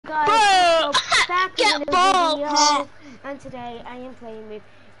guys, Bro, back get with a balls. video, and today I am playing with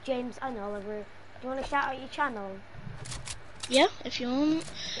James and Oliver. Do you want to shout out your channel? Yeah, if you want.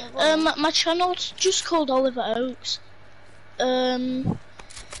 Yeah, My channel's just called Oliver Oaks. I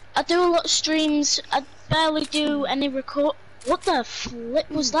do a lot of streams. I barely do any record. What the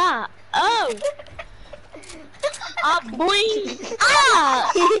flip was that? Oh. Boing!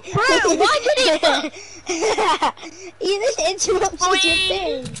 Ah! Bro, why did it? You just interrupted your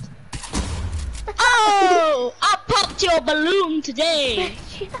thing. Oh! I popped your balloon today.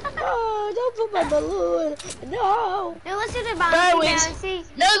 Oh, don't put my balloon. No. No, listen to bouncy.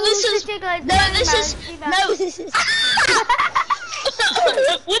 This is.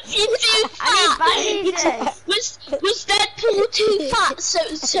 Was you too fat? Was Deadpool too fat?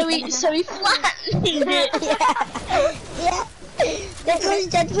 So he flattened it. Yeah. Because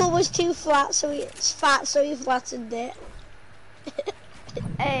Deadpool was too flat, so he flattened it.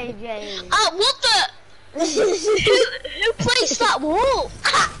 Hey, James. What the? Who placed that wall?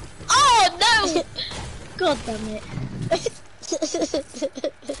 Oh no! God damn it.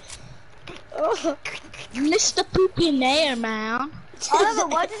 Oh. Mr. Poopy Mayor, man. Oliver,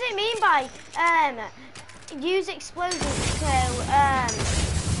 what does it mean by use explosives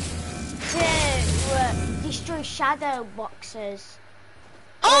to destroy shadow boxes?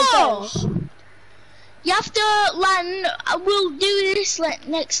 Oh! You have to land. We'll do this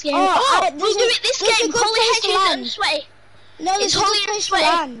next game. We'll do it this game. Holly Hedges and Sweaty. No, it's Holly and Sweaty.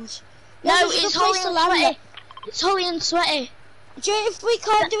 No, it's Holly and Sweaty. It's Holly and Sweaty. If we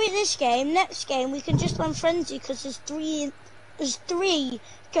can't do it this game, next game we can just run Frenzy because there's three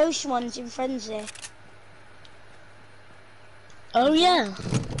ghost ones in Frenzy. Oh yeah.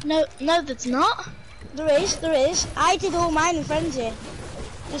 No, there's not. There is. I did all mine in Frenzy.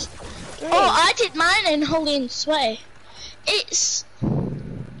 Just three. Oh, I did mine in Holly and Sweaty. It's.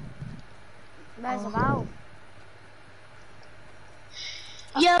 Where's about?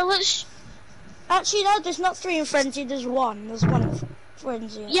 Yeah, let's. Actually, no, there's not three in Frenzy, there's one. There's one in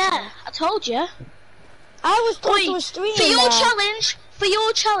Frenzy. Yeah, I told you. I was told there was three for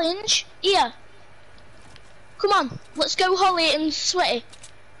your challenge, here. Come on, let's go Holly and Sweaty.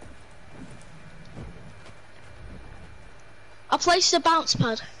 I placed a bounce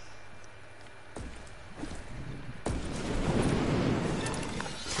pad.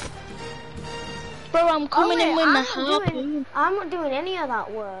 Bro, I'm coming in with my harpoon. I'm not doing any of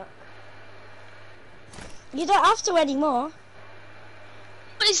that work. You don't have to anymore.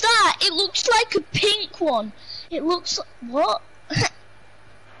 What is that? It looks like a pink one. It looks like, what?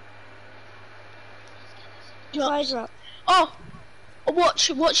 Drop. Oh, watch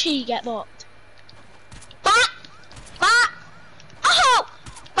you get blocked. Back! Oh!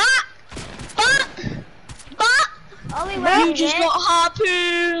 Back! Ollie, You just got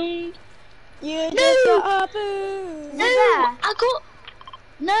harpooned. You just got harpooned.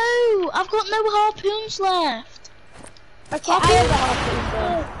 I've got no harpoons left. Okay, I have a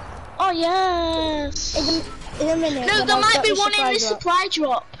harpoon. Oh yes. In a minute. No, there might be one in the supply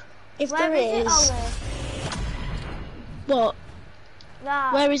drop. If there is. What?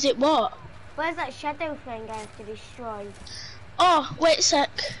 That. Where is it? What? Where's that shadow thing I have to destroy? Oh, wait a sec.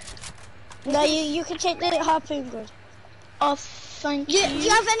 No, you can take the harpoon, good. Oh, thank you. Do you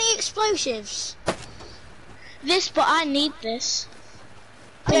have any explosives? This, but I need this.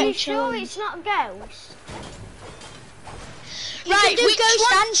 Are you sure it's not ghost? You can do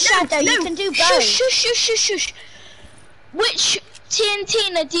ghost and shadow. No, you can do both. Shush. Which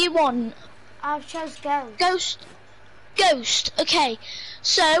TNT do you want? I've chose ghost. Ghost. Okay.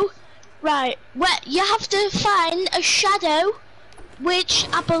 So, right, you have to find a shadow, which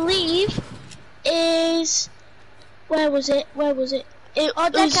I believe is. Where was it? It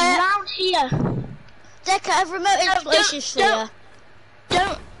was around here. Deca, I've remote explosives for you.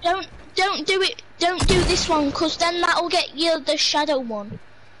 Don't do it. Don't do this one, because then that'll get you the shadow one.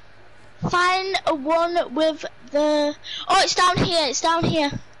 Find a one with the. Oh, it's down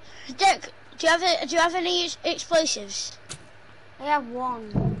here. Deck, do you have any explosives? I have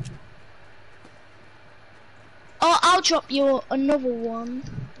one. Oh, I'll drop you another one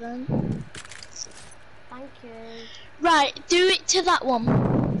then. Thank you. Right, do it to that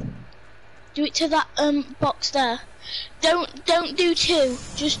one. Do it to that box there. Don't do two.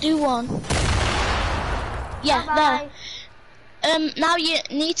 Just do one. Yeah, bye. There. Now you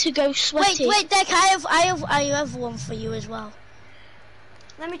need to go Sweaty. Wait, Deck, I have one for you as well.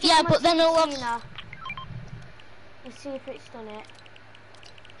 Let me yeah, but then I'll have. Let's see if it's done it.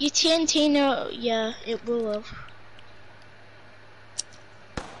 Your TNT, no, yeah, it will have.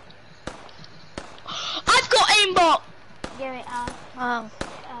 I've got aimbot! Yeah, it has. Wow. It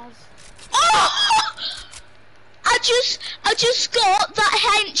has. was. Oh! I just got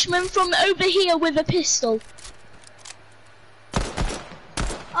that henchman from over here with a pistol.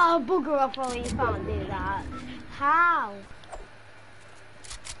 Oh, bugger off, Ollie, you can't do that. How?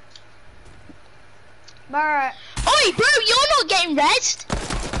 Brr. Oi, bro, you're not getting rezzed.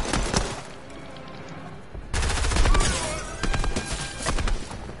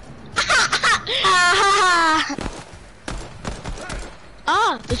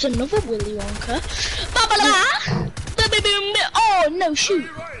 Ah, there's another Willy Wonka. Ba-ba-la! Oh, no, shoot.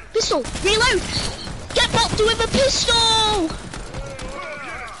 Pistol, reload. Get bopped with a pistol.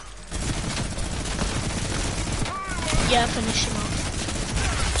 Yeah, finish him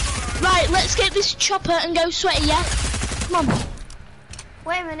off. Right, let's get this chopper and go sweaty, yeah? Come on.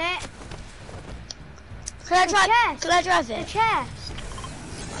 Wait a minute. Can I drive? chest. Can I drive The it? chest.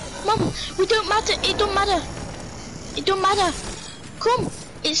 Mum, we don't matter. It don't matter. It don't matter. Come,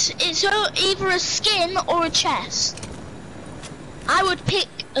 it's either a skin or a chest. I would pick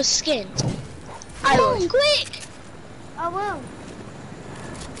a skin. I Come on, would. quick. I will.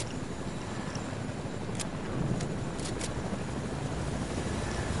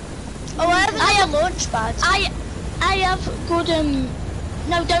 Oh, I have a launch pad. I have good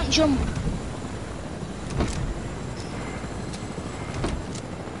no, don't jump.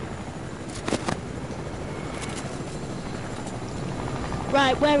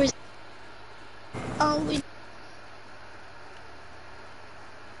 Right, where is Oh, we.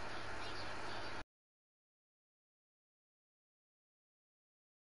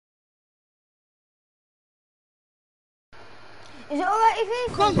 Is it alright if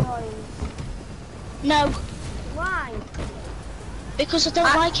he Come on. joins? No, Why? because I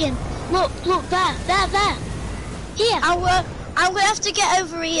don't like him. Look, there. Here. I'm gonna have to get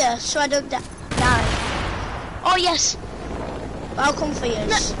over here so I don't die. Oh yes. I'll come for you.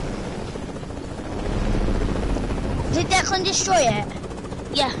 No. Did Declan destroy it?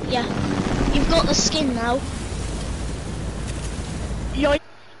 Yeah. You've got the skin now. Yoink.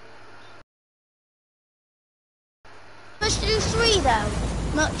 Supposed to do 3 though.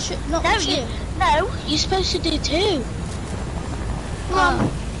 Not No, 2. you're supposed to do 2. Come on.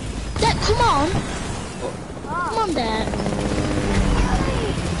 Oh. Dad, come on. Come Oh. on, Dad.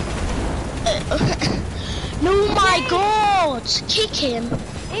 No, my God. Kick him.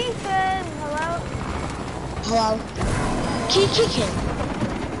 Ethan, hello. Hello. Can you kick him?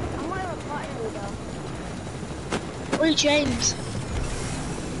 I'm not even fighting you though. Oi, James.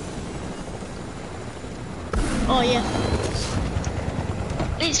 Oh, yeah.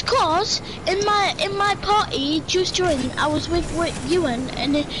 It's cause in my party just joined, I was with Ewan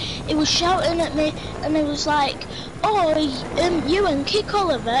and it was shouting at me and it was like, oh, Ewan, kick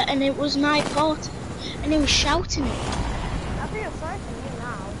Oliver, and it was my party and it was shouting at me. I feel sorry for you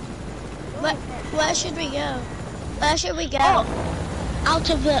now. Where should we go? Where should we go? Oh, out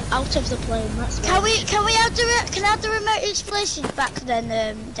of the plane. That's Can where we have the remote installations back then,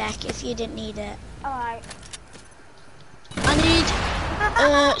 Deck, if you didn't need it? Alright. I need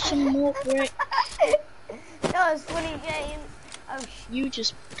some more brick. That was funny, James. Oh, You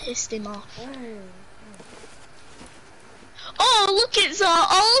just pissed him off. mm. Oh, look, it's our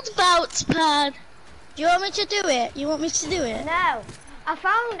old bounce pad. Do you want me to do it? You want me to do it? No. I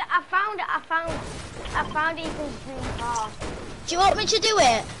found Ethan's dream car. Do you want me to do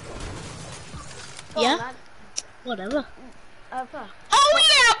it? Go on, Yeah. lad. Whatever. Over. Oh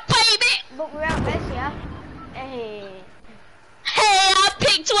yeah, baby. But we're out this, yeah? Hey. Hey, I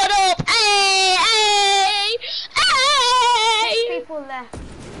picked one up. Hey. There's people left.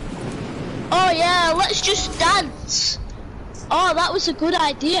 Oh yeah, let's just dance. Oh, that was a good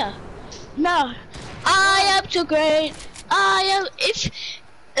idea. No, I am so great. I am. If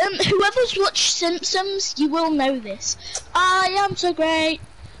whoever's watched Simpsons, you will know this. I am so great.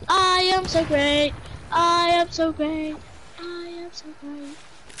 I am so great. I am so great. I am so great.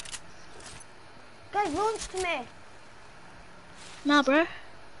 Guys, launch to me. Nah, bro.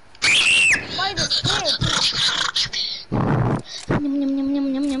 Why the kid? Yum yum yum yum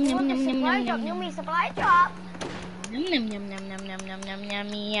yum yum yum yum yum Supply yum drop, yum yummy supply drop. yum yum yum yum yum yum yum yum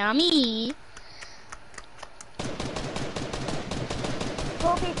yummy yummy.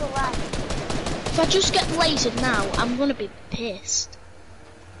 4 people left. If I just get lasered now, I'm gonna be pissed.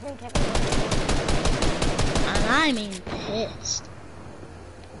 I think everyone. And I mean pissed.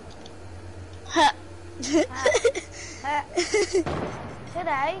 Huh.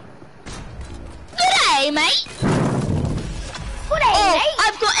 Today. G'day, mate. Today, Oh, mate.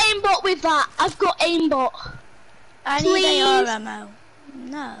 I've got aimbot with that. I've got aimbot. I Please. need AR ammo.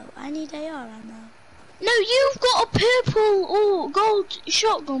 No, I need AR ammo. No, you've got a purple or gold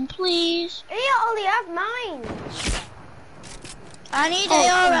shotgun, please. Yeah, Ollie, have mine. I need Oh,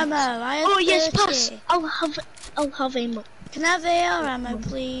 AR thanks. ammo. I have Oh yes, 30. pass. I'll have ammo. Can I have AR ammo,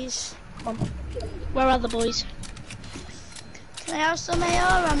 please? Where are the boys? Can I have some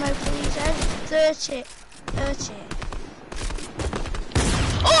AR ammo, please? I have 30. 30.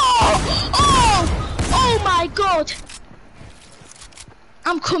 Oh my god!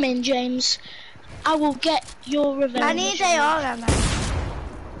 I'm coming, James. I will get your revenge. I need AR ammo.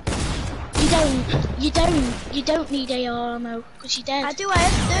 You don't need AR ammo because you're dead. I do. I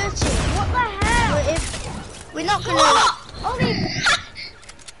have 30. What the hell? But if we're not gonna. Ollie,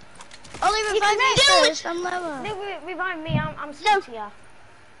 Only revive me first. I'm lower. no, revive me. I'm stuck here.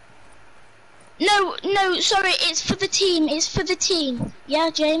 No, sorry, it's for the team. It's for the team. Yeah,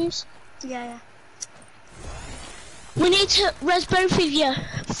 James. Yeah. We need to res both of you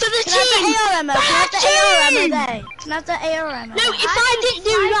for the Can team. I have the AR ammo? Can I have the AR ammo there? Can I have the AR ammo? No, if I didn't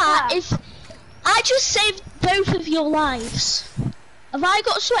do that, if I just saved both of your lives. Have I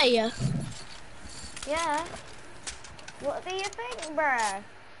got a sweater? Yeah. What do you think, bruh?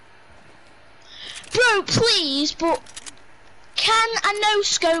 Bro, please, but can a no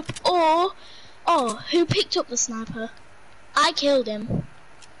scope or who picked up the sniper? I killed him.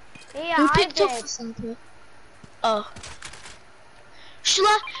 Yeah, Who I picked up did. the sniper? Oh. Shall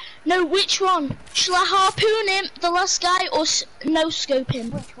I? No, which one? Shall I harpoon him, the last guy, or no scope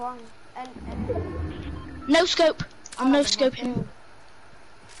him? Which one? No scope. I'm no scoping.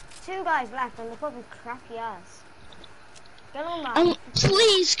 Two guys left and they're probably crappy ass. Get on that.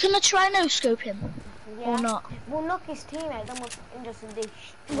 Please, can I try no scope him? Yeah. Or not? We'll knock his teammate, then we'll just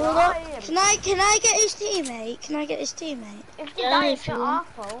Well, look, can I get his teammate? Can I get his teammate? If you die, it's not our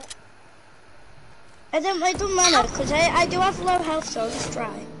fault. It don't matter because I do have low health, so I'll just try.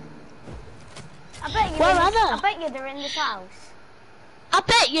 I bet you. Where are they? I bet you they're in this house. I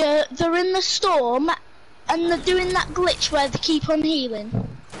bet you they're in the storm and they're doing that glitch where they keep on healing.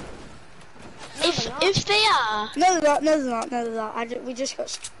 No, If they are, No, they're not. We just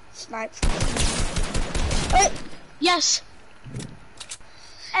got sniped. Wait. yes.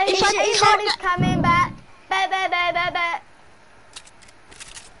 Everybody's coming back. Back.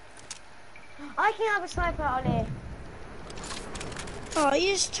 I can have a sniper on here. Oh, you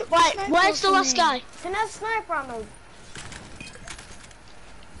just took Right, sniper where's the from last me. guy? Can I have sniper ammo?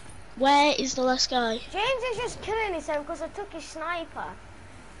 Where is the last guy? James is just killing himself because I took his sniper.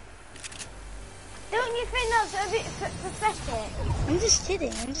 Don't you think that's a bit pathetic? I'm just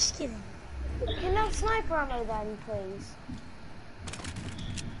kidding. Can I have sniper ammo then, please?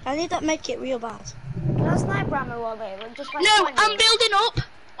 I need that medkit real bad. Can I have sniper ammo on there? Just like No, 20? I'm building up.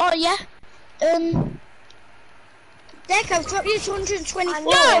 Oh yeah. Deck, I've dropped you 224.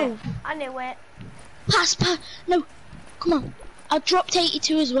 No! I knew it. Pass. No, come on. I dropped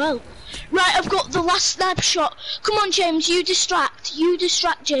 82 as well. Right, I've got the last snapshot. Come on, James. You distract,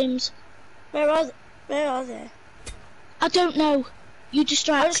 James. Where are they? I don't know. You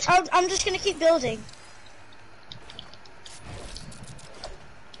distract. I'm just gonna keep building.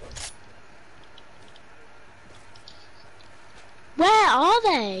 Where are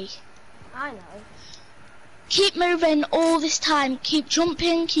they? I know. Keep moving all this time. Keep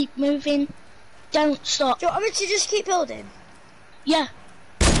jumping. Keep moving. Don't stop. Do you want me to just keep building? Yeah.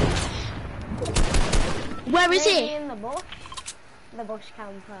 Where is Maybe he? in the bush. The bush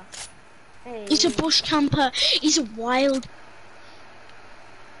camper. Hey. He's a bush camper. He's a wild.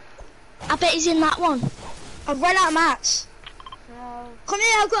 I bet he's in that one. I've run out of mats. No. Come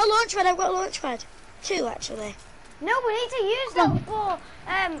here, I've got a launch pad. 2 actually. No, we need to use them for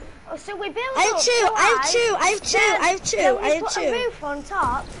so we build. I have up 2. the I have light, 2. I have 2. then- I have 2. then we I have put 2. a roof on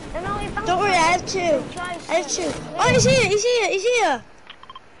top. Then only Don't worry, I have 2. I have 2. Oh, he's here.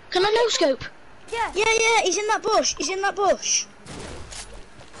 Can I no scope? Yeah. Yeah, he's in that bush. He's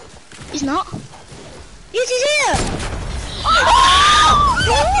He's not. Yes, he's here.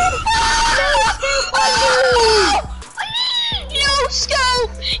 No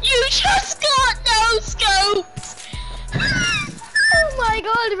scope! You just got no scopes! Oh my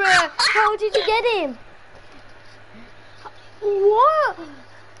god, bro! How did you get him? What?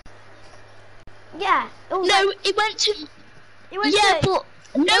 Yeah. It was No, like, it went to. it went Yeah, to, but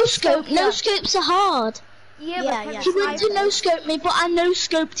no scope. yeah. No scopes are hard. yeah, Yeah, but yeah. He went to no scope me, but I no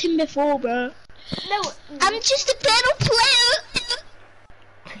scoped him before, bro. No. I'm just a better player.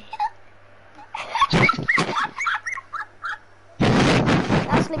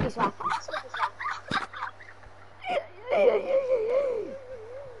 That's Slippy Swap.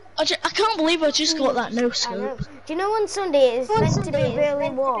 I can't believe I just got that no I know. scope. Do you know on Sunday it's meant to be really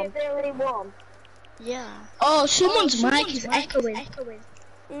warm? Yeah. Oh, someone's mic is echoing.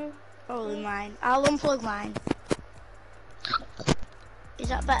 Probably mine. I'll unplug mine. Is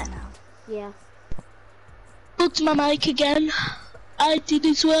that better now? Yeah. Plugged my mic again. I did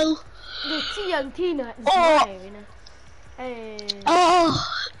as well. The TNT nut's Oh. mine. Hey. Oh,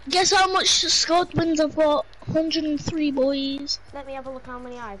 guess how much squad wins I've got? 103 boys. Let me have a look how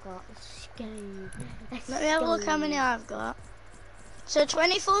many I've got. Let's go. Let me have a look how many I've got. So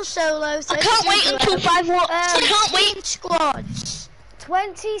 24 solo. I can't wait until 5 watts. I can't wait. Squads.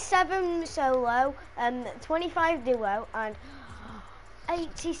 27 solo, 25 duo, and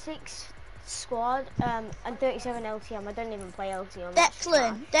 86 squad, and 37 LTM. I don't even play LTM.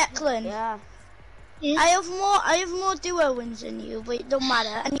 Declan. Yeah. Yeah. I have more duo wins than you, but it don't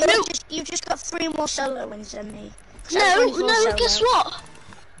matter. And you've just got 3 more solo wins than me. No, guess what?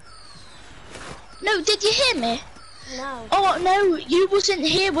 No, did you hear me? No. Oh no, you wasn't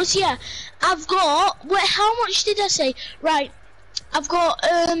here, was ya? I've got. Wait, how much did I say? Right, I've got.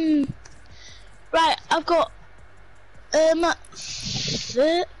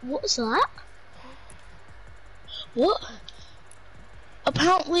 What's that? What?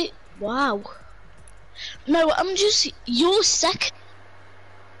 Apparently, wow. No, I'm just. You're second.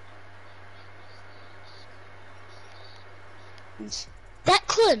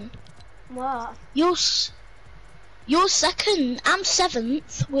 Declan, What? you're second. I'm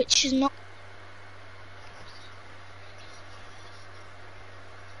 7th, which is not.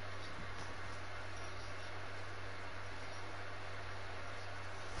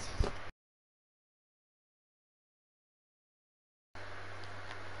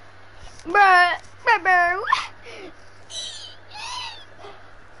 Bruh.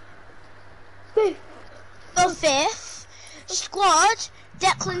 You're 5th. Squad.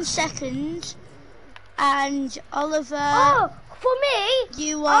 Declan 2nd. And Oliver. Oh, for me,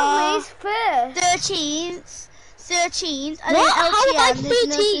 You are Ollie's first. 13th. And What? then How am I LTM, there's 13th?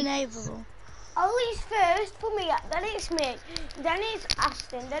 nothing available. Ollie's first for me, then it's me, then it's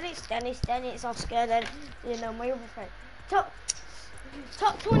Aston, then it's Dennis, then it's Oscar, then, you know, my other friend. Top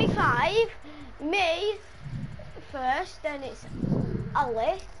 25, me first, then it's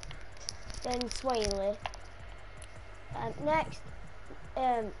Ollie, then Swaley. Next,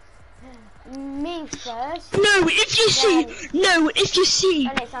 me first. No, if you see,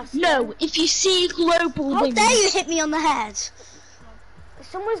 And it's Aston. if you see global How wins. dare you hit me on the head?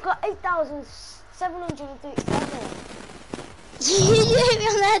 Someone's got 8,737. You hit me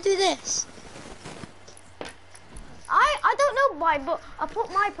on the head with this. I don't know why, but I put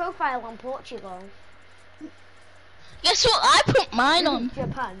my profile on Portugal. Guess what? I put mine on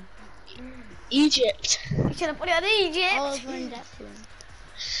Japan. Egypt. You should have put it on Egypt. Oliver and Declan.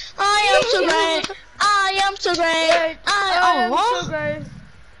 I am so great. I am so great. So great.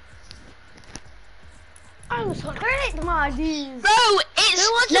 I'm so great, my dudes. Bro, Who it's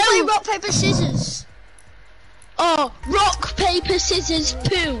wants to play rock, paper, scissors? Oh, rock, paper, scissors,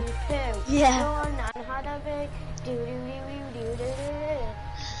 poo. Yeah.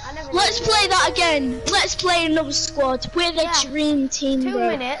 Let's play that again. Let's play another squad. We're the dream team. 2 bro.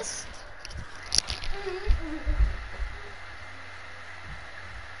 minutes.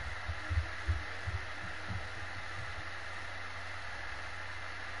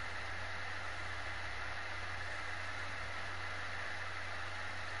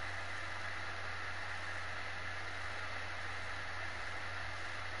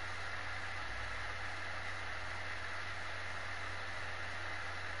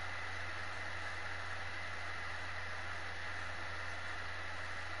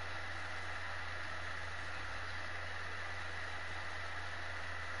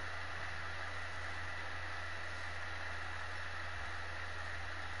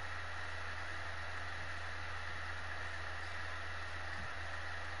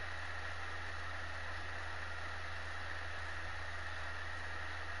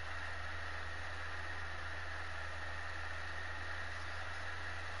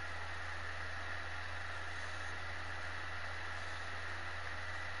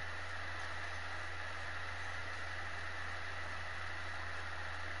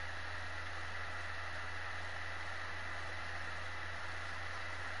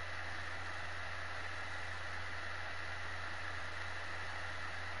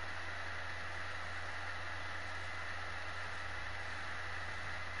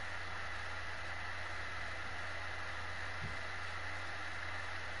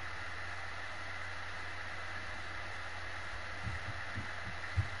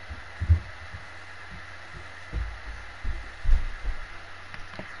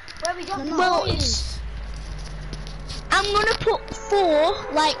 Where we got Well, I'm gonna put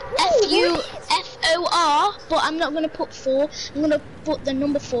 4 like FUFO 4, but I'm not gonna put 4. I'm gonna put the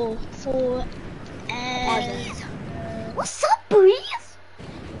number 4. 4. What's up, boys?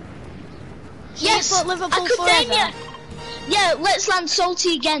 Yes, put Liverpool Academia. Yeah, let's land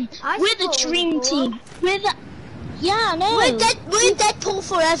salty again. We're the dream team. We're the. Yeah, I know. We're Deadpool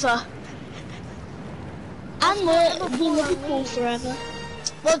forever. And we're Liverpool forever.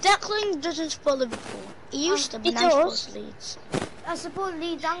 Well, Declan doesn't support Liverpool. He used to, but It now he does. supports Leeds. I support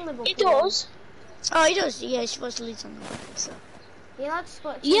Leeds and Liverpool. It does. Oh, he does. Yeah, he supports Leeds and Liverpool. So. You like to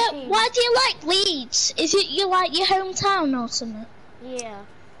support two Yeah, teams. why do you like Leeds? Is it you like your hometown or something? Yeah.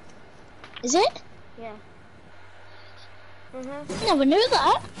 Is it? Yeah. I never knew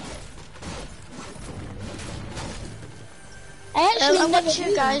that. I actually I've never got 2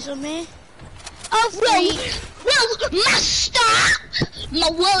 knew guys on me. Oh,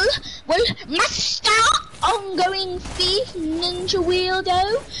 well, master, ongoing thief ninja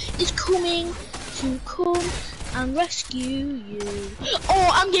weirdo is coming to come and rescue you. Oh,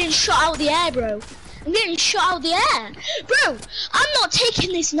 I'm getting shot out the air, bro. I'm getting shot out the air. Bro, I'm not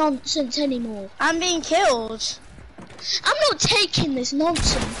taking this nonsense anymore. I'm being killed. I'm not taking this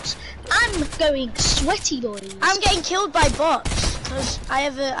nonsense. I'm going sweaty, boys. I'm getting killed by bots because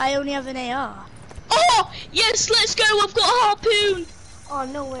I only have an AR. Oh, yes, let's go. I've got a harpoon. Oh,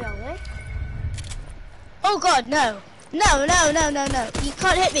 no way, are Oh God, no. No. You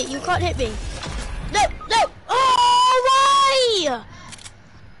can't hit me. You can't hit me. No. Oh, why?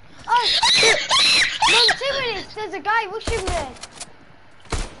 Oh, no, 2 minutes. There's a guy rushing me.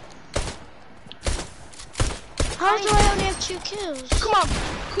 How do I only have 2 kills? Come on.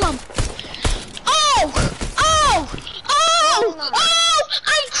 Oh,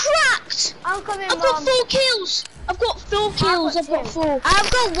 I'm cracked. I'm coming, I've got Mom. 4 kills. I've got 4 kills. I've got 4.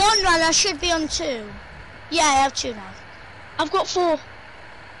 I've got 1 and I should be on 2. Yeah, I have 2 now. I've got 4.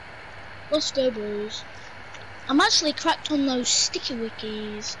 Let's go, boys. I'm actually cracked on those sticky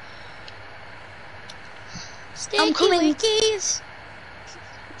wickies. Sticky coming. wickies.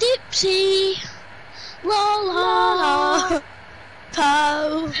 Dipsy. La la la.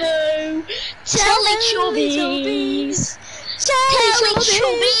 Po. Teletubbies.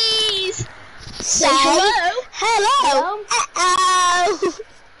 Teletubbies. Say hello. Hello. Uh-oh.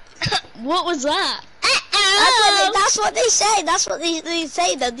 What was that? That's what they say. That's what they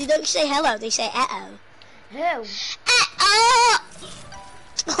say. Though they don't say hello. They say uh-oh. Who? Oh.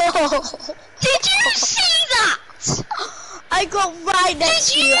 Did you see that? I got right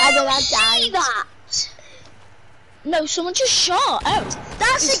next to you and then I see died. that? No, someone just shot. Oh,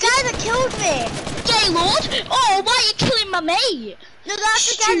 That's the guy that killed me. Gaylord. Oh, why are you killing my mate? No,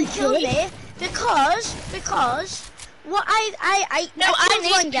 that's the guy that killed me because what I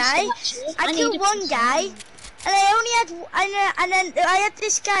killed one guy. I killed one guy, and I only had and then I had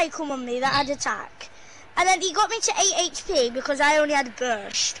this guy come on me that had attack, and then he got me to 8 HP because I only had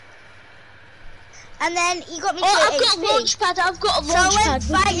burst. And then he got me to 8 I've got HP. a launch pad. I've got a So I launch went pad.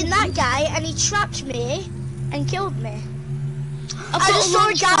 fighting that guy, and he trapped me and killed me. I've I got just a saw a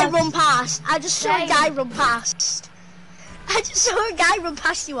launch guy pad. run past. I just saw a Same. guy run past. I just saw a guy run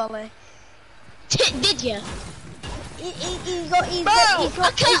past you, Ollie. Did you? He's got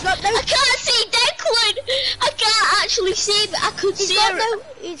I can't see Declan. I can't actually see him. I could see him.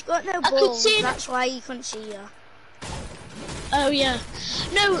 He's got no I could balls. see him. That's why he couldn't see you. Oh yeah.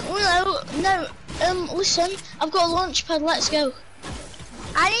 No. Listen. I've got a launch pad. Let's go.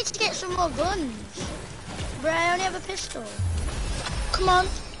 I need to get some more guns. But I only have a pistol. Come on,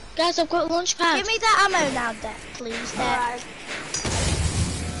 guys. I've got a launch pad. Give me that ammo now, Deck, please, Deck. Alright.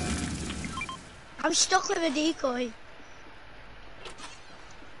 I'm stuck with a decoy.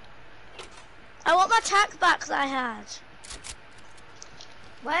 I want my tack back that I had.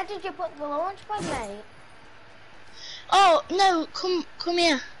 Where did you put the launch pad, mate? Oh no! Come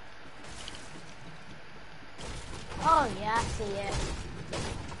here. Oh, yeah, I see it.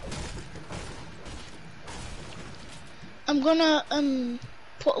 I'm gonna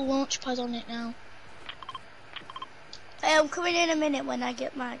put a launch pad on it now. Hey, I'm coming in a minute when I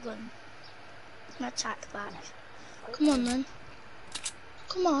get my gun. My tack back. Come on then.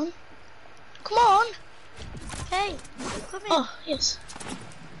 Come on. Come on. Hey, come in. Oh yes.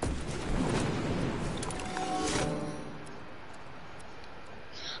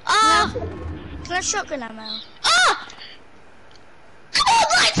 Ah! Can I have shotgun ammo? Ah! Come on,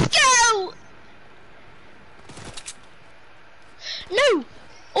 let's go! No!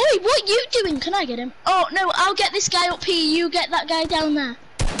 Oi, what you doing? Can I get him? Oh no, I'll get this guy up here. You get that guy down there.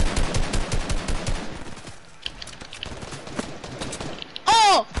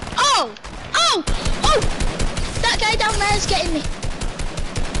 Oh! Oh! Oh! Oh! That guy down there is getting me.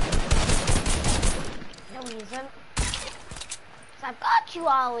 I've got you,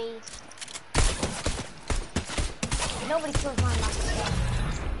 Ollie. Nobody kills my master.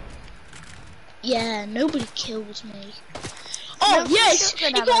 Yeah, nobody kills me. No, Oh yes,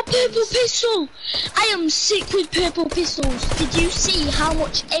 shotgun you ammo, got a purple please. pistol. I am sick with purple pistols. Did you see how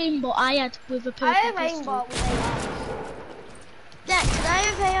much aimbot I had with a purple I have pistol? aimbot with AR. Dad, can I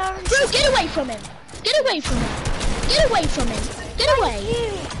have AR and Bro, shotgun? get away from him. Get away from him. Get away from him. Get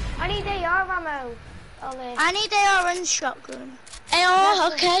away. I need AR ammo. Ollie. I need AR and shotgun.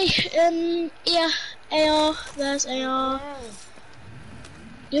 AR, okay. Yeah, AR. There's AR. No.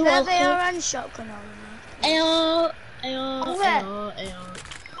 You're Can I have welcome. AR and shotgun on me? AR,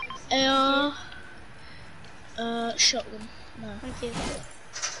 shotgun. No. Thank you.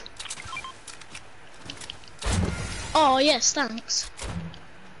 Oh yes, thanks.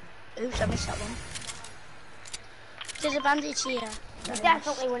 Oops, I missed that one. There's a bandage here. We're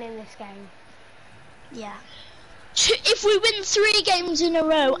definitely winning this game. Yeah. If we win 3 games in a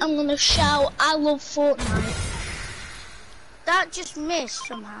row, I'm gonna shout, "I love Fortnite." That just missed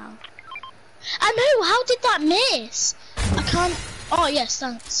somehow. I know. How did that miss? I can't. Oh yes,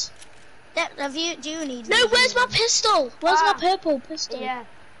 thanks. Dad, do you need? No, where's my pistol? Where's my Ah. purple pistol? Yeah.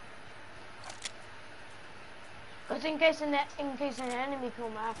 Because in case an enemy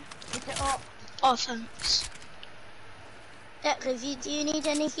come out, pick it up. Oh, thanks. Dad, do you need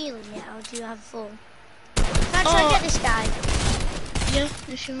any healing yet, or do you have full? Can I try and get this guy? Yeah,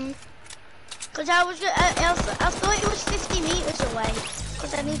 if you want. Because I thought it was 50 meters away.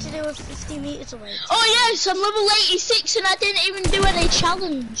 Because I need to do it 50 meters away. Oh yes, I'm level 86 and I didn't even do any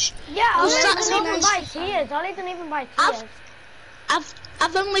challenge. Yeah, Oh, Ollie that's doesn't even nice. buy tiers. Ollie doesn't even buy tiers.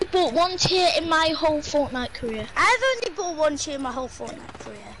 I've only bought 1 tier in my whole Fortnite career. I've only bought 1 tier in my whole Fortnite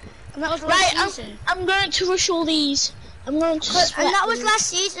career. And that was Right, last season. I'm going to rush all these. I'm going to And sweat that was these. last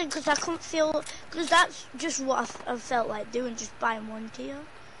season because I couldn't feel, because that's just what I felt like doing, just buying 1 tier.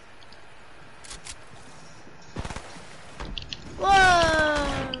 Whoa!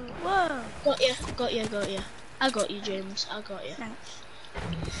 Whoa! Got you. I got you, James. I got you. Thanks.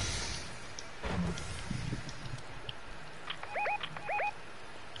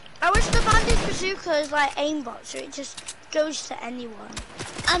 I wish the bandage bazooka is like aimbot, so it just goes to anyone.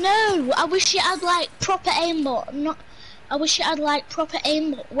 I know. I wish it had like proper aimbot. I wish it had like proper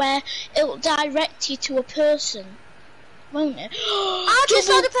aimbot where it'll direct you to a person, won't it? I just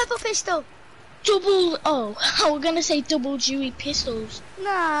found a purple pistol. Double. Oh, I was gonna say double Dewey pistols. Nah,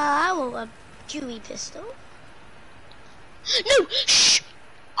 I want a Dewey pistol. No. Shh.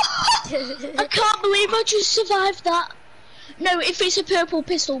 I can't believe I just survived that. No, if it's a purple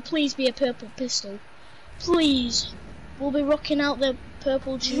pistol, please be a purple pistol. Please. We'll be rocking out the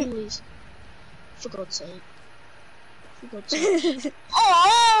purple jewelries. For God's sake. For God's sake.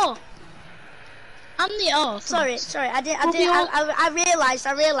 Oh! I'm the off. Sorry, I realised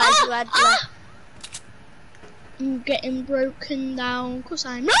you had. I'm getting broken down because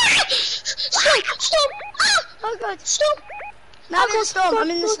I'm. Stop! Oh God! Stop! No, I'm in the storm. I'm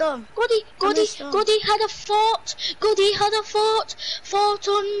in the storm. Goody had a fort. Goody had a fort. Fort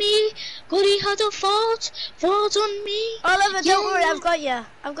on me. Goody had a fort. Fort on me. Oliver, don't worry. I've got you.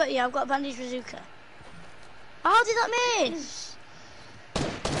 I've got a bandage bazooka. How did that miss?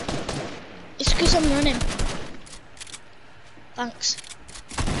 It's because I'm running. Thanks.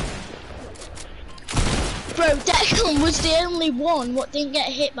 Bro, Declan was the only one what didn't get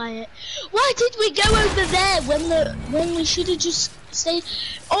hit by it. Why did we go over there when we should have just stayed?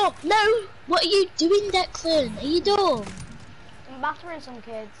 Oh no! What are you doing, Declan? Are you dumb? I'm battering some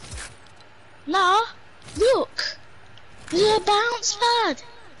kids. Nah. Look. There's a bounce pad.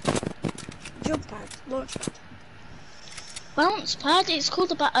 Jump pad, launch pad. Bounce pad? It's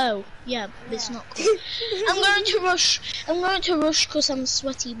called a oh, yeah, it's not cool. I'm going to rush because I'm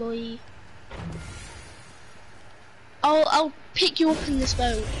sweaty, boy. I'll pick you up in this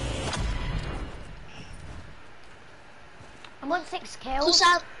boat. I'm on 6 kills.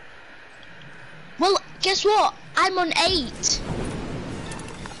 Well, guess what? I'm on 8.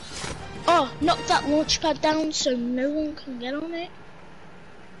 Oh, knock that launch pad down so no one can get on it.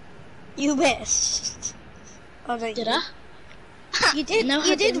 You missed. Oh, no, Did I? You did. No,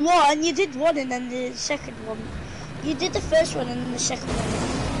 you I did didn't. one. You did one, and then the second one. You did the first one, and then the second one.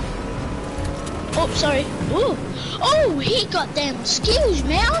 Oh, sorry. Ooh. Oh, he got damn skills,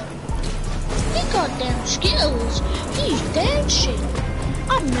 man. He got damn skills. He's dancing.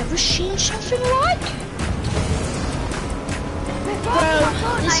 I've never seen something like it.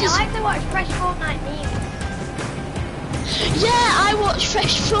 I like to watch Fresh Fortnite memes. Yeah, I watch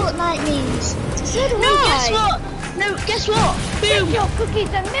Fresh Fortnite memes. So do No, I. guess what? No, guess what? Get Boom. your cookies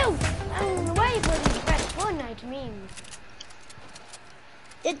and milk. I'm on the way for these Fresh Fortnite memes.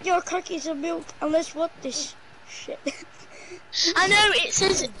 eat your cookies and milk and let's watch this shit. I know, it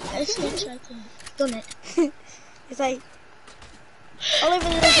says right there. Done it. It's like, Oliver,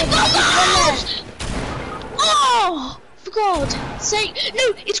 there's one there. Oh, for God's sake.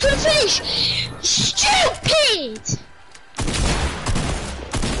 No, it's going to finish. Stupid.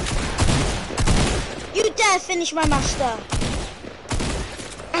 You dare finish my master.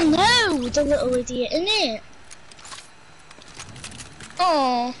 I know, the little idiot, innit?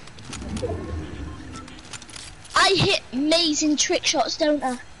 Oh. I hit amazing trick shots, don't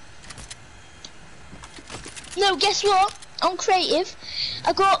I? No, guess what? On creative,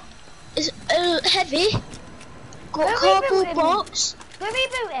 I got heavy, got a cardboard box. Let me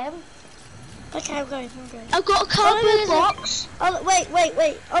boot him. Okay, I'm going. I've got a cardboard box. Oh,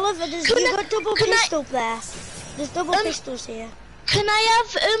 wait. Oliver, you've got double pistol there. There's double pistols here. Can I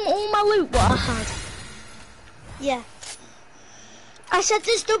have all my loot what I had? Yeah. I said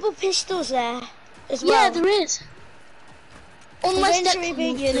there's double pistols there as well. Yeah, there is. Unless I'm going to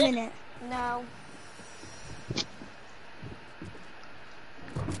reboot you in a minute. No.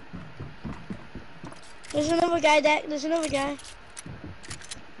 There's another guy there. There's another guy.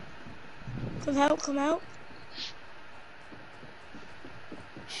 Come out.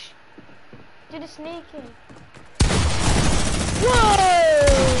 Do the sneaking. Whoa!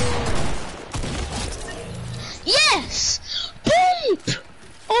 Yes! Boom!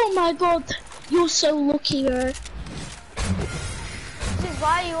 Oh my God, you're so lucky, bro. This is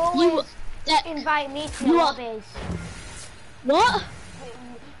why you always invite me to the lobbies. What?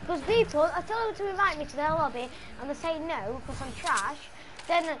 Because people, I tell them to invite me to their lobby, and they say no because I'm trash.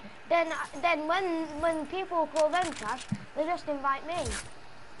 Then when people call them trash, they just invite me.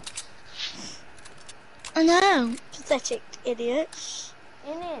 I know. Pathetic idiots.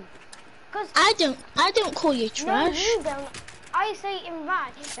 Cause I don't call you trash. No, you don't. I say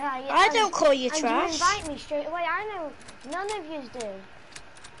invite. I don't call you trash. And you invite me straight away. I know none of yous do.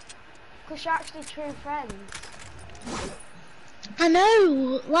 Because you're actually true friends. I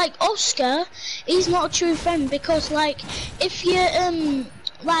know, like Oscar, he's not a true friend because like if you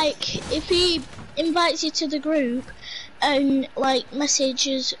if he invites you to the group and like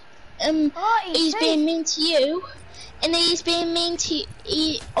messages he's being mean to you and he's being mean to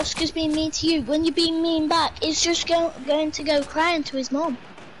Oscar's being mean to you, when you're being mean back, he's just going to go crying to his mom.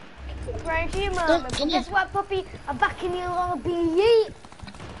 Crying to your mum. Guess what, puppy? I'm back in your lobby.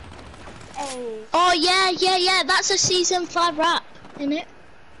 Hey. Oh yeah, that's a season 5 rap, isn't it?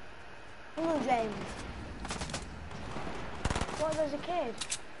 Hello, James. What, there's a kid?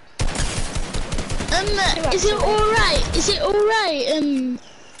 Is it alright? Is it alright?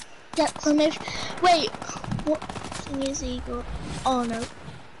 Declan, wait, what thing is he got? Oh no.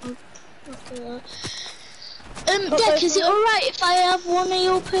 Okay. Deck, is it alright if I have one of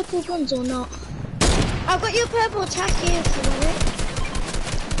your purple guns or not? I've got your purple attack here if you want it.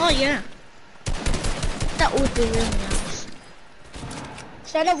 Oh yeah. That would be really nice.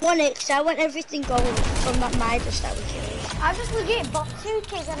 So I don't want it because I want everything gold from that Midas that we killed. I just legit bought 2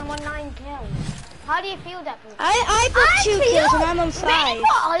 kills and I'm on 9 kills. How do you feel that? I got 2 kills and I'm on 5. Wait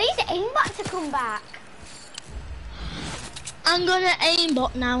for Ollie's aimbot to come back. I'm gonna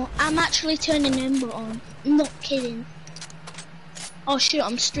aimbot now. I'm actually turning aimbot on. I'm not kidding. Oh shoot,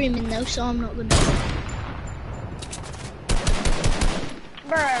 I'm streaming though, so I'm not gonna.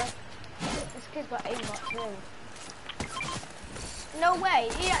 Bruh. This kid's got aimbot too. No way,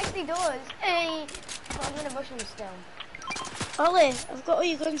 he actually does. Hey. I'm gonna rush him still. Ollie, I've got all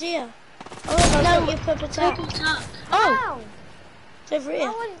your guns here. Oh, I've got your purple attack. Oh! It's over here.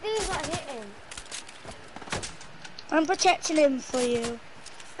 How was these not hitting? I'm protecting him for you.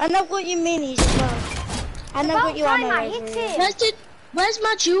 And I've got your minis as well. And I've got your ammo over here. Where's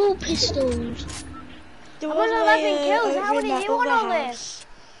my dual pistols? I'm on 11 kills, how many do you want on this?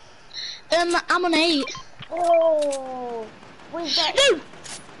 I'm on 8. Oh! Where's that? No!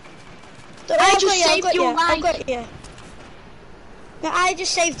 I just saved your life. I've got you. No, I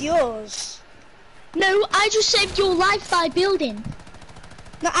just saved yours. No, I just saved your life by building.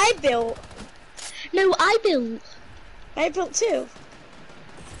 No, I built. No, I built. I built too.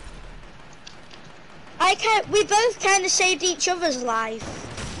 We both kind of saved each other's life.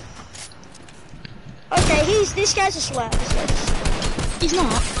 Okay, this guy's a sweat. He's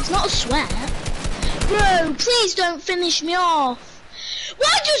not a sweat. Bro, please don't finish me off.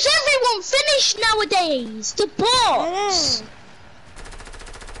 Why does everyone finish nowadays? The bots.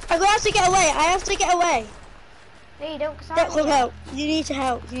 I'm gonna have to get away. I have to get away. No, you don't, cause Declan, help. You need to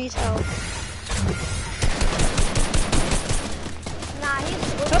help. You need help. Nah,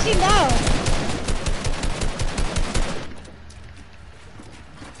 he's Knock him down.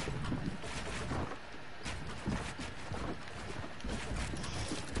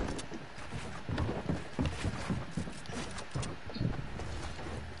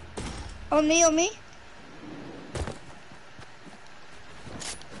 On me, on me.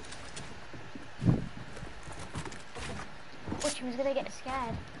 Watch him, he's gonna get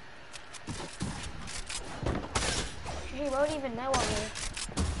scared. He won't even know on me.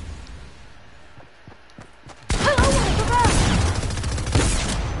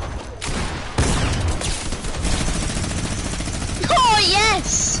 Oh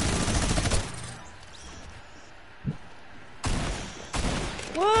yes!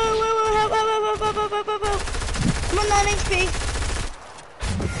 Whoa, help, I'm on 9 HP.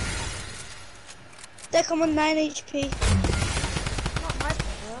 Dick, I'm on 9 HP. Not my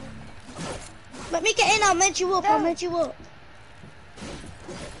problem. Let me get in, I'll med you up, I'll med you up.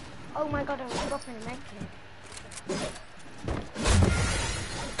 Oh my god, I'm dropping a med kit.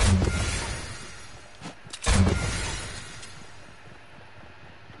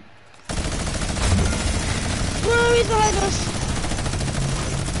 Whoa, he's behind us.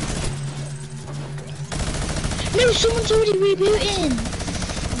 No, someone's already rebooting.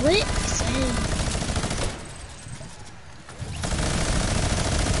 Flipsy.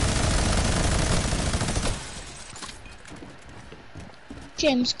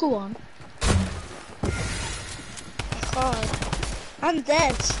 James, go on. God, I'm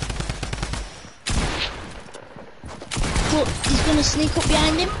dead. Look, he's gonna sneak up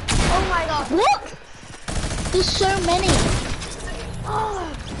behind him. Oh my god. What? There's so many.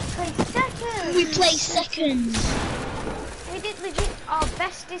 Oh, play second. We play second. We did legit our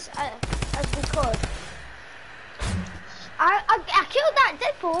bestest as we could. I killed that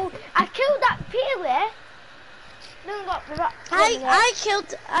Deadpool. I killed that Peely. No, got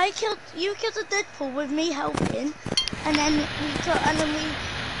you killed the Deadpool with me helping, and then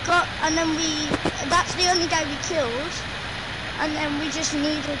that's the only guy we killed, and then we just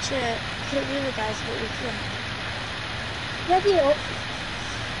needed to kill the other guys that we killed. Ready up.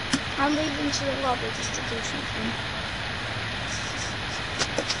 I'm leaving to the lobby just to do something.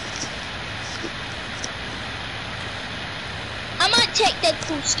 I might take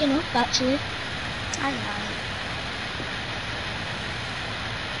Deadpool's skin up actually. I know.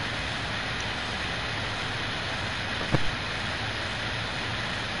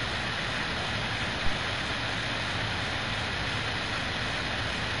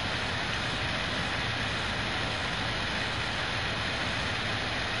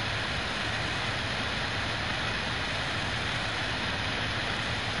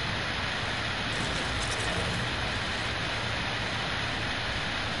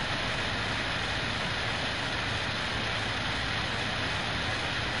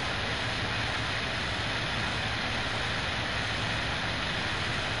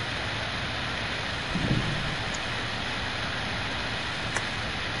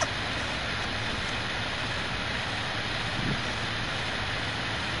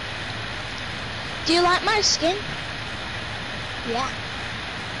 Do you like my skin? Yeah.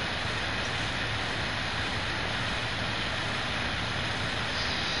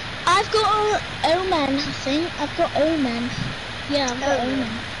 I've got Omen, I think. I've got Omen. Yeah, I've got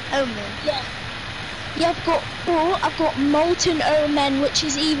Omen. Omen. Yeah. Yeah, I've got Molten Omen, which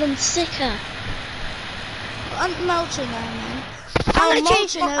is even sicker. I'm Molten Omen.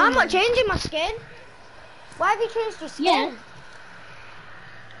 I'm not changing my skin. Why have you changed your skin? Yeah.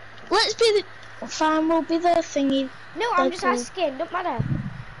 Let's be the... Fine, we'll be the thingy. No, I'm just asking. Don't matter.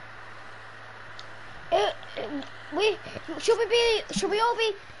 Should we all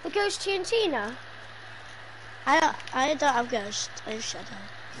be the Ghost TNT now? I don't have Ghost. I have Shadow.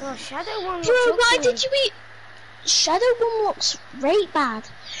 Well, Shadow one. Bro, why did you eat? Shadow one looks right bad.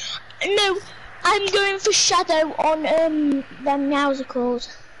 No, I'm going for Shadow on them musicals.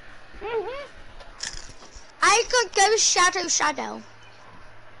 I got Ghost, Shadow.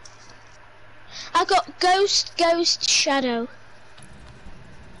 I got Ghost, Shadow.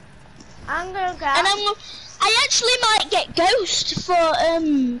 I'm gonna go. And I actually might get Ghost for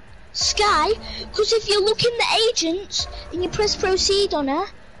Sky, because if you look in the agents and you press proceed on her,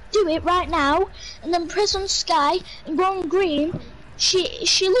 do it right now, and then press on Sky and go on green.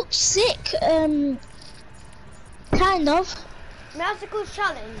 She looks sick, kind of. Musical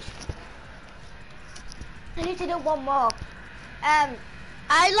challenge. I need to do one more.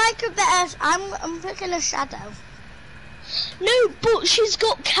 I like a better. I'm picking a Shadow. No, but she's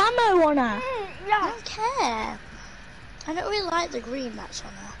got camo on her. Yeah. I don't care. I don't really like the green that's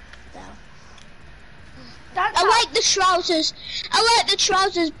on her, though. I like the trousers. I like the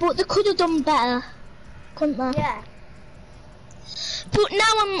trousers, but they could have done better, couldn't they? Yeah. But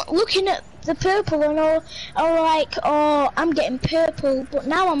now I'm looking at the purple and I'm like, oh, I'm getting purple. But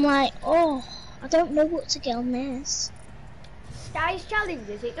now I'm like, oh, I don't know what to get on this. Sky's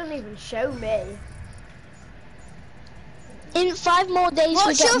challenges, it doesn't even show me. In 5 more days What's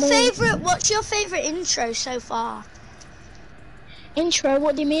we get your more. favourite? What's your favourite intro so far? Intro?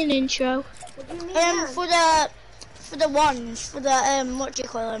 What do you mean intro? What do you mean then? For the ones, for the what do you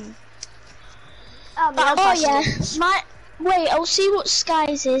call them? Oh yeah, wait, I'll see what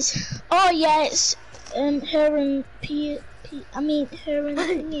Skies is. Oh yeah, it's her and her and thingy.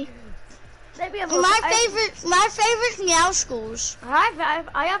 Let me have a My look. favourite's Meow Schools. I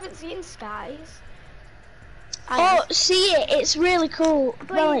haven't seen Skies. Oh, see it, it's really cool.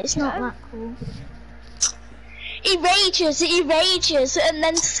 Well, it's not Joe. that cool. He rages, and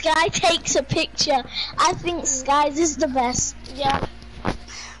then Sky takes a picture. I think Skies is the best. Yeah.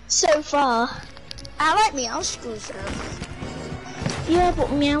 So far. I like Meow Schools though. Yeah,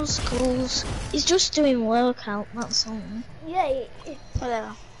 but Meow Schools, he's just doing workout, that's all. Yeah.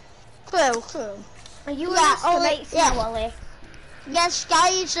 Whatever. Cool. Are you Yeah, underestimating yeah. Ollie? Yeah, Sky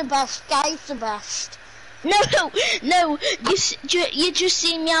is the best. Sky's the best. No, you just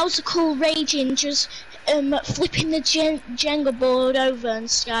see Meowsicles raging, just flipping the Jenga board over and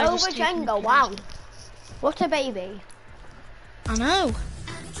Sky Over just taking Jenga, it. wow. What a baby. I know.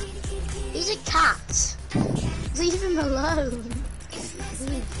 He's a cat. Leave him alone.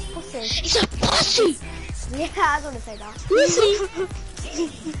 Pussy. He's a pussy! Yeah, I was gonna say that. Pussy!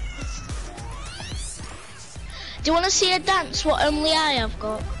 Do you want to see a dance what only I have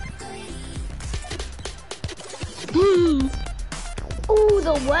got? Woo! Ooh,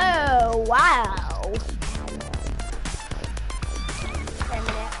 the whoa, wow. Wait a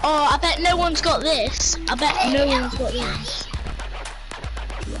minute. Oh, I bet no one's got this. I bet no one's got this.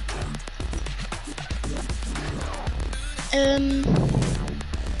 I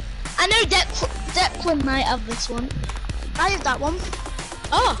know Declan might have this one. I have that one.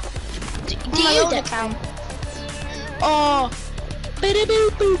 Oh, do My you own Declan? account. Oh,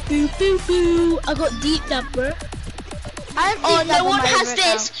 boo. I got deep dab, bro. I have Oh, Deep Dab no on one my has other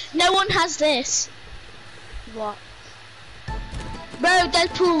this. account. No one has this. What? Bro,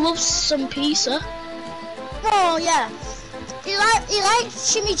 Deadpool loves some pizza. Oh yeah. He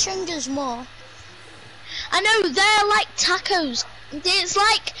likes chimichangas more. I know, they're like tacos. It's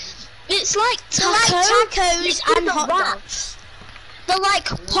like He taco. likes tacos mixed with and the hot wrap. dogs. They're like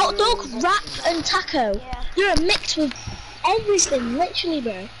hot dog, wrap, and taco. Yeah. They're a mix with everything, literally,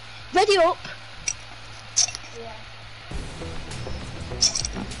 bro. Ready up. Yeah.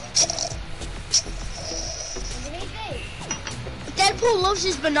 Deadpool loves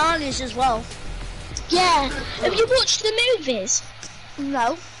his bananas as well. Yeah. Have you watched the movies?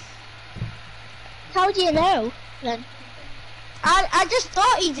 No. How do you know, then? I just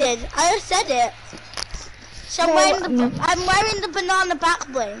thought he did. I just said it. So No, I'm wearing the banana back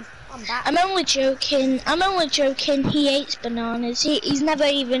bling. I'm back. I'm only joking. He hates bananas. He's never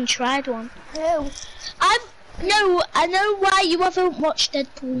even tried one. Who? I know why you haven't watched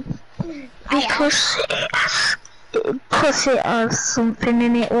Deadpool. Because it has something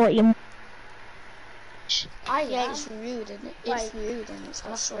in it what you. Yeah, it's rude, isn't it? It's rude and it's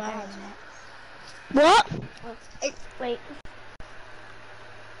got swearing in it. What? Wait.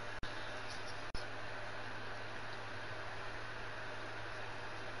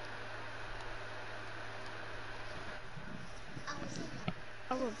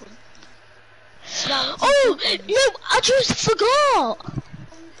 Oh no! I just forgot.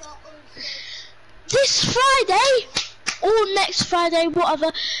 This Friday or next Friday,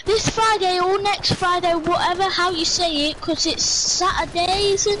 whatever. This Friday or next Friday, whatever. How you say it? 'Cause it's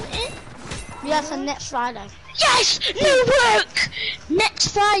Saturday, isn't it? Yes, and next Friday. Yes! No work! Next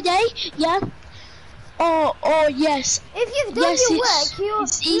Friday, yeah. Oh yes. If you've done Yes, your it's- work,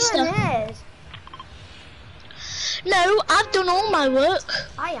 it's you're Easter. an ass. No, I've done all my work.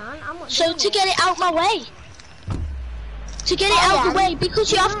 I am. I'm not So doing to it. get it out my way. To get it out the way,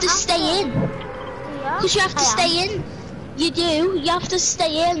 because you have to stay in. Yeah. Because you have to stay in. You do. You have to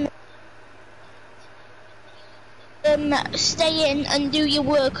stay in. Stay in and do your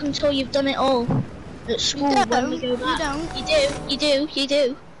work until you've done it all. At school when we go back. You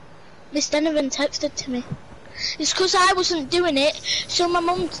do. Miss Donovan texted to me. It's because I wasn't doing it, so my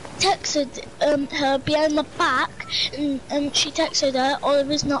mum texted her behind my back, and she texted her,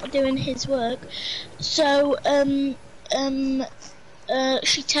 Oliver's not doing his work. So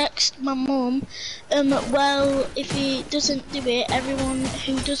she texted my mum, well, if he doesn't do it, everyone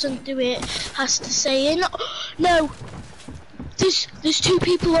who doesn't do it has to stay in. No, there's 2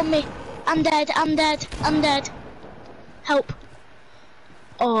 people on me. I'm dead. Help.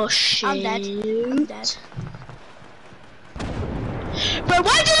 Oh shit. I'm dead. Bro,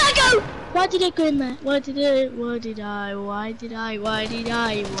 why did I go? Why did I go in there? Why did I? Why did I? Why did I? Why did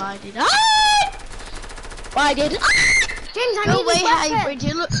I? Why did I? Why did I? James, I No need way, his weapon. hybrid.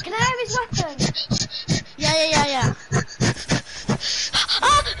 You look. Can I have his weapon? Yeah.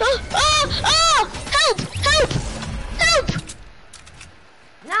 Help! Help! Help!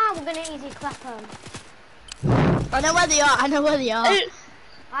 Now we're gonna easy clap him. I know where they are. I know where they are.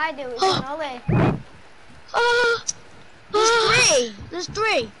 I do, it's on Ollie. There's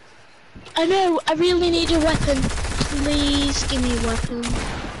three. I know, I really need a weapon. Please give me a weapon.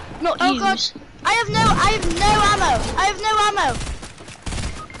 Not Oh use. god. I have no ammo.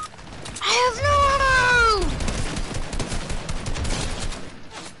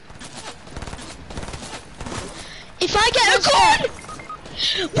 If I get a gun!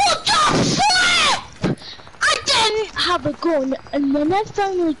 What the flip? I didn't have a gun, and when I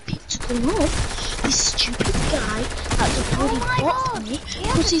finally picked a gun up, this stupid guy had to bloody bot me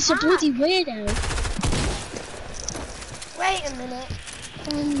because he's a bloody weirdo. Wait a minute.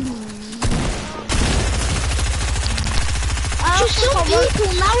 Just some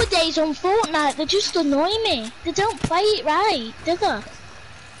people nowadays on Fortnite, they just annoy me. They don't play it right, do they?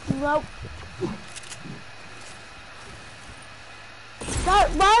 Well,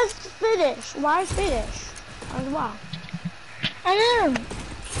 Where's finish? Where's finish? As well. I know.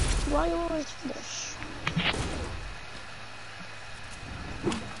 Why you always finish?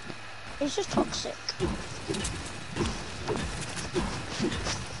 It's just toxic.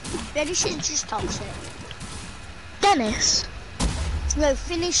 Finishing is just toxic. Dennis? No,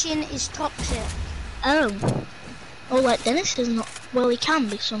 finishing is toxic. Oh. Oh, like Dennis is not. Well, he can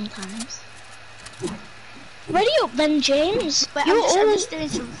be sometimes. Ready up then, James. But You're I'm all... just doing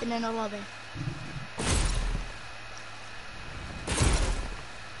something in a lobby.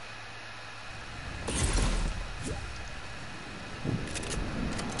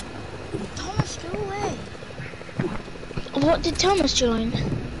 Thomas, go away. What did Thomas join?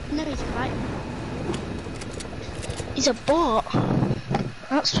 No, he's right. He's a bot.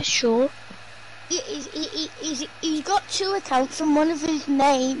 That's for sure. He's got two accounts, and one of his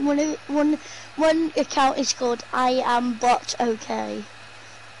name, one account is called I Am Bot OK.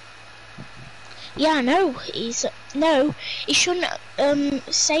 Yeah, I know. He's no. He shouldn't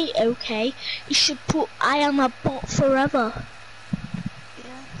say okay. He should put I am a bot forever.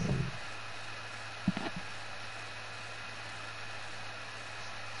 Yeah.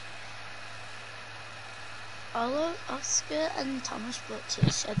 Oscar and Thomas Butcher,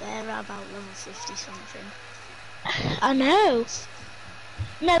 so they're about level 50 something. I know.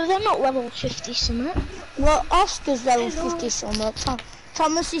 No, they're not level 50 something. Well, Oscar's level 50 something.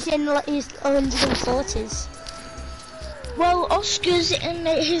 Thomas is in his 140s. Well, Oscar's in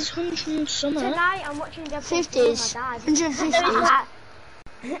his 100 and something. tonight I'm watching Deadpool 50s. 150s.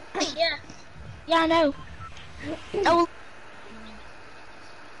 Yeah. Yeah, I know. Oh.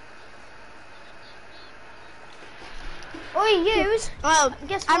 Oi, yous. Well,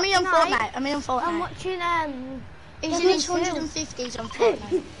 Guess what? I'm in Tonight, Fortnite. I'm I'm watching He's in his Deadpool 2. 150s on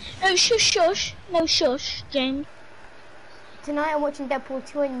Fortnite. No, shush. No, shush, James. Tonight I'm watching Deadpool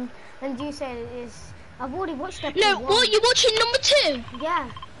 2 and you said it is. I've already watched Deadpool No, 1. what? You're watching number 2? Yeah.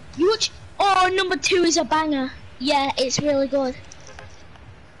 You watch? Oh, number 2 is a banger. Yeah, it's really good.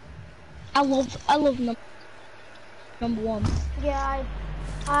 I love number 1. Yeah,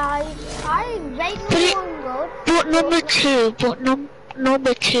 I rate number 1 good.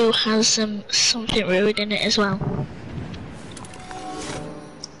 Number 2 has something rude in it as well.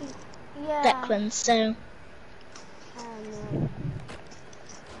 Yeah. Declan, so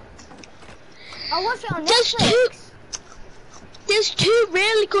I watched it on Netflix. there's two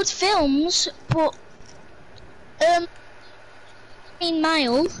really good films, but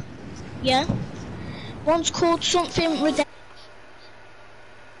mild, yeah. One's called something redemption.